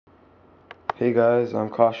Hey guys,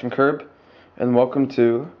 I'm Caution Curb, and welcome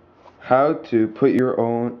to how to put your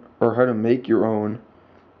own, or how to make your own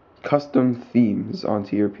custom themes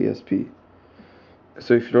onto your PSP.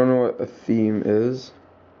 So if you don't know what a theme is,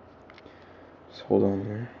 just hold on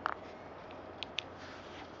here.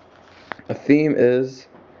 A theme is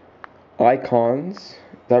icons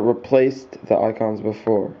that replaced the icons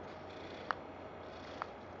before.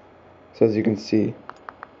 So as you can see,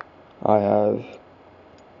 I have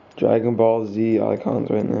Dragon Ball Z icons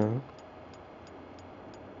right now.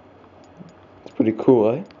 It's pretty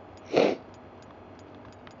cool, eh?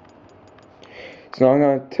 So now I'm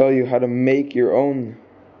going to tell you how to make your own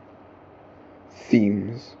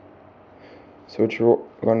themes. So what you're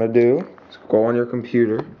going to do is go on your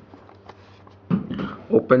computer,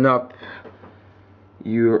 open up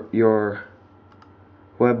your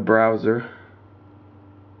web browser,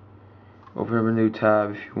 open up a new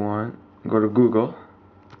tab if you want, go to Google.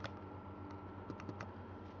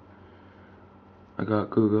 I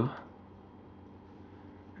got Google.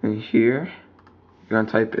 And here, you're going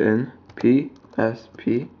to type in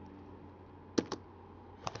PSP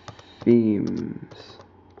themes.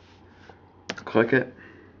 Click it.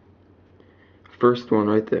 First one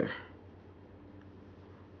right there.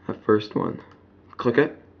 That first one. Click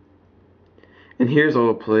it. And here's a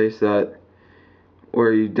little place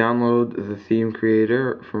where you download the theme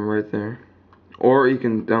creator from right there. Or you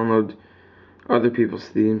can download other people's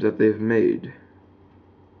themes that they've made.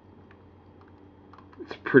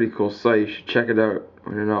 It's a pretty cool site. You should check it out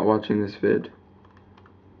when you're not watching this vid.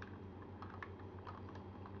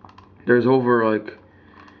 There's over like,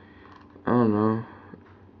 I don't know,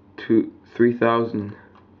 3,000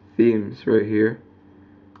 themes right here.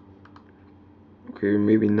 Okay,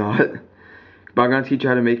 maybe not. But I'm going to teach you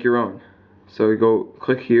how to make your own. So you go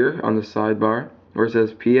click here on the sidebar where it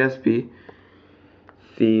says PSP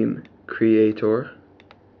Theme Creator.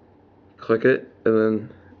 Click it, and then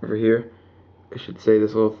over here it should say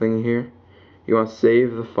this little thing here. You want to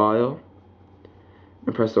save the file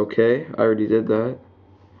and press OK. I already did that.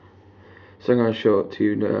 So I'm going to show it to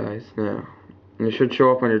you guys now. And it should show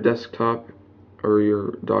up on your desktop or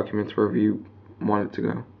your documents, wherever you want it to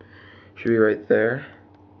go. Should be right there.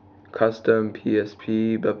 Custom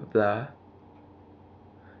PSP blah blah blah.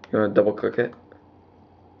 You want to double click it,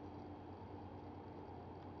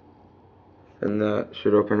 and that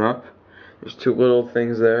should open up. There's two little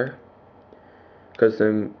things there, because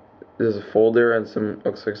then there's a folder and some,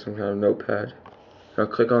 looks like some kind of notepad. Now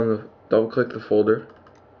click on the, double click the folder,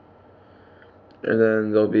 and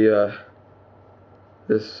then there'll be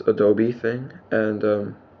this Adobe thing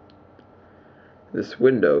and this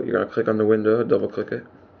window. You're gonna click on the window, double click it.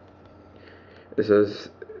 It says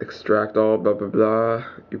extract all blah blah blah.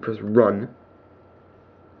 You press run,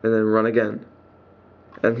 and then run again,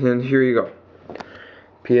 and then here you go.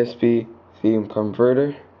 PSP theme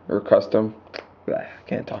converter or custom. I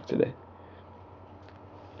can't talk today.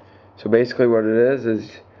 So basically what it is you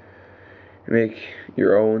make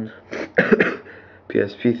your own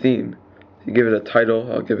PSP theme. You give it a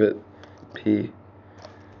title. I'll give it PSP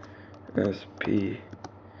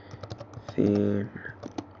theme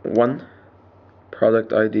 1.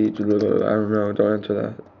 Product ID, I don't know, don't enter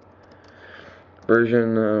that.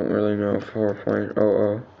 Version, I don't really know,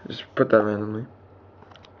 4.00. Just put that randomly.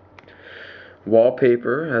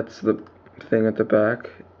 Wallpaper, that's the thing at the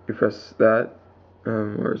back. You press that.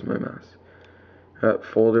 Where's my mouse? That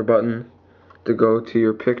folder button to go to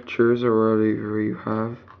your pictures or whatever you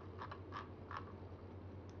have.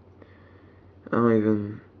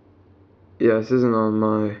 Yeah, this isn't on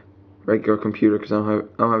my regular computer because I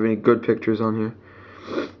don't have any good pictures on here.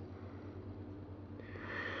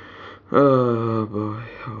 Oh boy,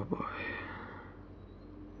 oh boy.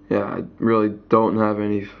 Yeah, I really don't have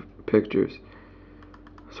any pictures.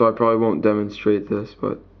 So I probably won't demonstrate this,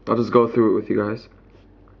 but I'll just go through it with you guys.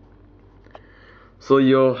 So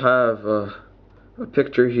you'll have a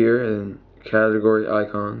picture here and category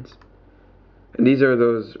icons. And these are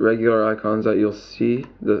those regular icons that you'll see,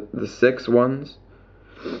 the 6 ones.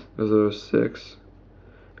 Those are those 6.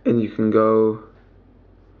 And you can go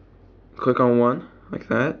click on one like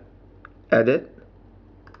that, edit,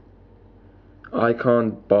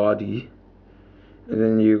 icon body, and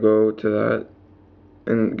then you go to that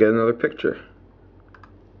and get another picture.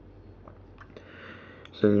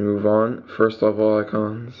 So then you move on, first level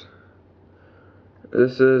icons.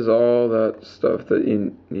 This is all that stuff that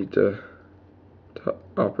you need to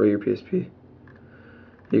operate your PSP.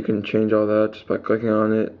 You can change all that just by clicking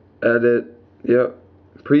on it, edit, yep,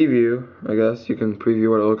 preview, I guess, you can preview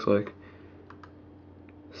what it looks like.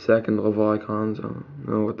 Second level icons, I don't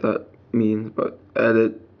know what that means, but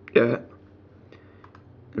edit, yeah.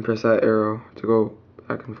 and press that arrow to go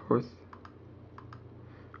back and forth.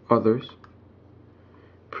 Others.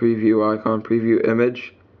 Preview icon, preview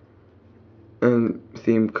image, and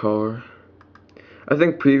theme color. I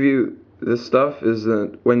think preview this stuff is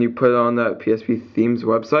that when you put it on that PSP themes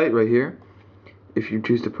website right here, if you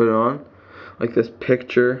choose to put it on, like this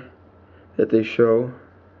picture that they show,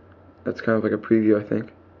 that's kind of like a preview, I think.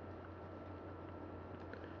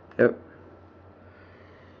 Yep.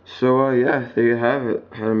 So yeah, there you have it,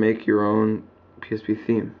 how to make your own PSP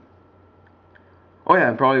theme. Oh yeah,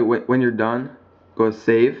 and probably when you're done, go to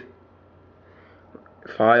save,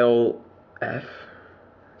 file F,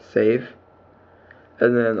 save,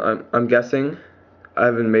 and then I'm guessing, I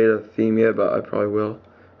haven't made a theme yet, but I probably will.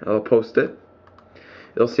 I'll post it.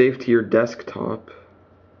 It'll save to your desktop,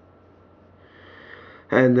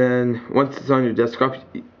 and then once it's on your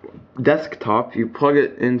desktop, you plug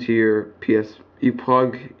it into your You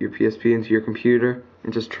plug your PSP into your computer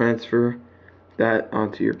and just transfer that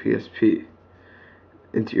onto your PSP,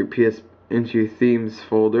 into your themes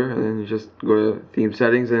folder, and then you just go to theme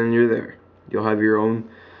settings, and then you're there. You'll have your own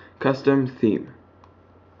custom theme.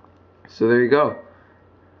 So there you go.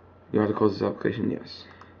 You want to close this application? Yes.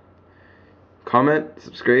 Comment,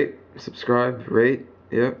 subscribe, rate.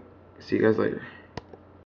 Yep. See you guys later.